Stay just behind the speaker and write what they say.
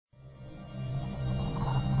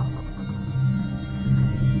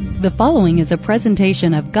The following is a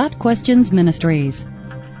presentation of Got Questions Ministries.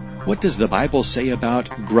 What does the Bible say about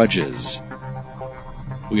grudges?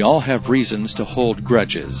 We all have reasons to hold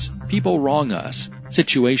grudges. People wrong us.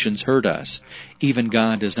 Situations hurt us. Even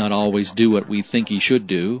God does not always do what we think He should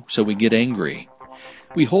do, so we get angry.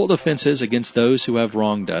 We hold offenses against those who have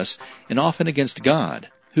wronged us, and often against God,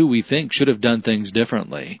 who we think should have done things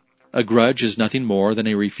differently. A grudge is nothing more than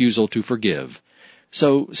a refusal to forgive.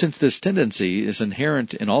 So, since this tendency is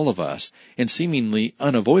inherent in all of us, and seemingly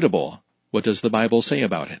unavoidable, what does the Bible say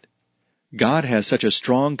about it? God has such a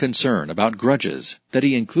strong concern about grudges that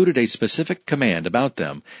He included a specific command about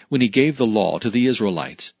them when He gave the law to the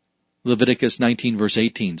Israelites. Leviticus 19 verse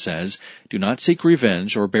 18 says, "Do not seek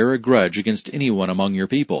revenge or bear a grudge against anyone among your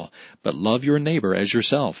people, but love your neighbor as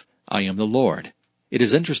yourself. I am the Lord." It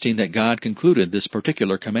is interesting that God concluded this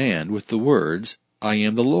particular command with the words, "I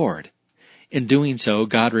am the Lord." In doing so,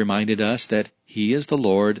 God reminded us that He is the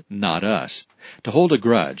Lord, not us. To hold a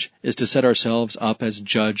grudge is to set ourselves up as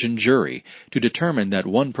judge and jury, to determine that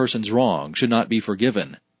one person's wrong should not be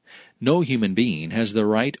forgiven. No human being has the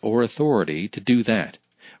right or authority to do that.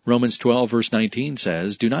 Romans 12 verse 19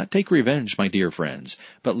 says, "Do not take revenge, my dear friends,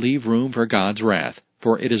 but leave room for God's wrath.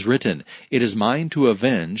 For it is written, 'It is mine to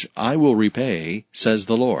avenge, I will repay, says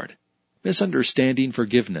the Lord.'" Misunderstanding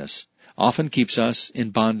forgiveness often keeps us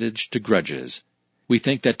in bondage to grudges. We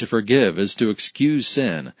think that to forgive is to excuse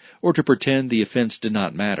sin, or to pretend the offense did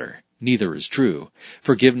not matter. Neither is true.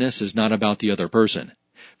 Forgiveness is not about the other person.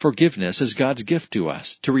 Forgiveness is God's gift to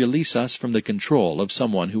us, to release us from the control of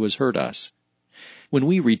someone who has hurt us. When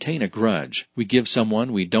we retain a grudge, we give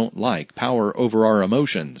someone we don't like power over our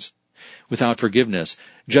emotions. Without forgiveness,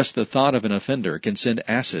 just the thought of an offender can send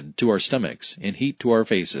acid to our stomachs and heat to our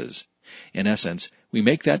faces. In essence, we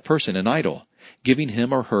make that person an idol, giving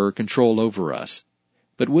him or her control over us.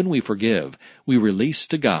 But when we forgive, we release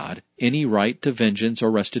to God any right to vengeance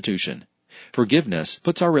or restitution. Forgiveness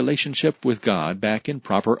puts our relationship with God back in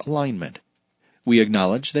proper alignment. We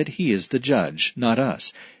acknowledge that He is the judge, not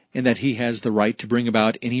us, and that He has the right to bring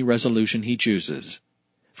about any resolution He chooses.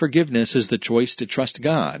 Forgiveness is the choice to trust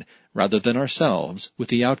God rather than ourselves with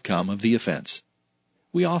the outcome of the offense.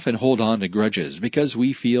 We often hold on to grudges because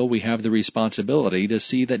we feel we have the responsibility to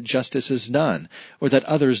see that justice is done, or that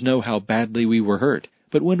others know how badly we were hurt.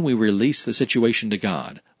 But when we release the situation to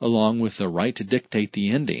God, along with the right to dictate the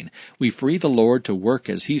ending, we free the Lord to work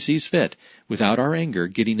as He sees fit, without our anger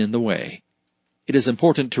getting in the way. It is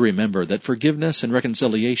important to remember that forgiveness and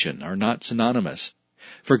reconciliation are not synonymous.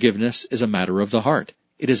 Forgiveness is a matter of the heart.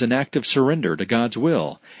 It is an act of surrender to God's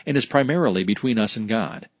will, and is primarily between us and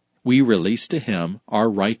God. We release to Him our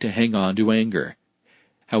right to hang on to anger.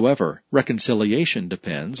 However, reconciliation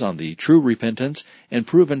depends on the true repentance and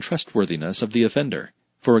proven trustworthiness of the offender.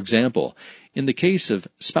 For example, in the case of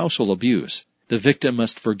spousal abuse, the victim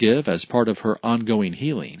must forgive as part of her ongoing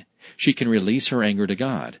healing. She can release her anger to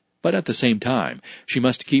God, but at the same time, she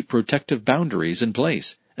must keep protective boundaries in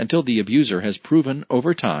place until the abuser has proven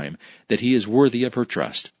over time that he is worthy of her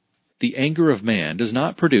trust. The anger of man does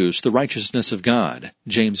not produce the righteousness of God,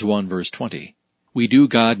 James 1 verse 20. We do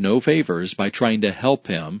God no favors by trying to help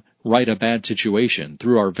Him right a bad situation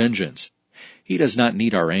through our vengeance. He does not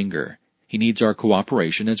need our anger. He needs our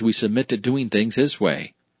cooperation as we submit to doing things His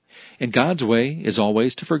way. And God's way is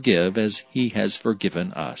always to forgive as He has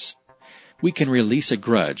forgiven us. We can release a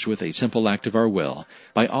grudge with a simple act of our will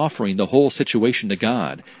by offering the whole situation to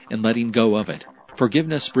God and letting go of it.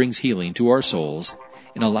 Forgiveness brings healing to our souls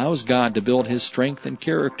and allows God to build His strength and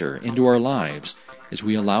character into our lives as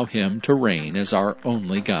we allow Him to reign as our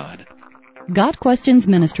only God. Got Questions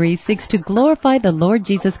Ministries seeks to glorify the Lord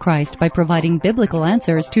Jesus Christ by providing biblical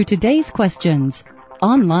answers to today's questions.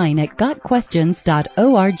 Online at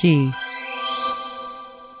gotquestions.org.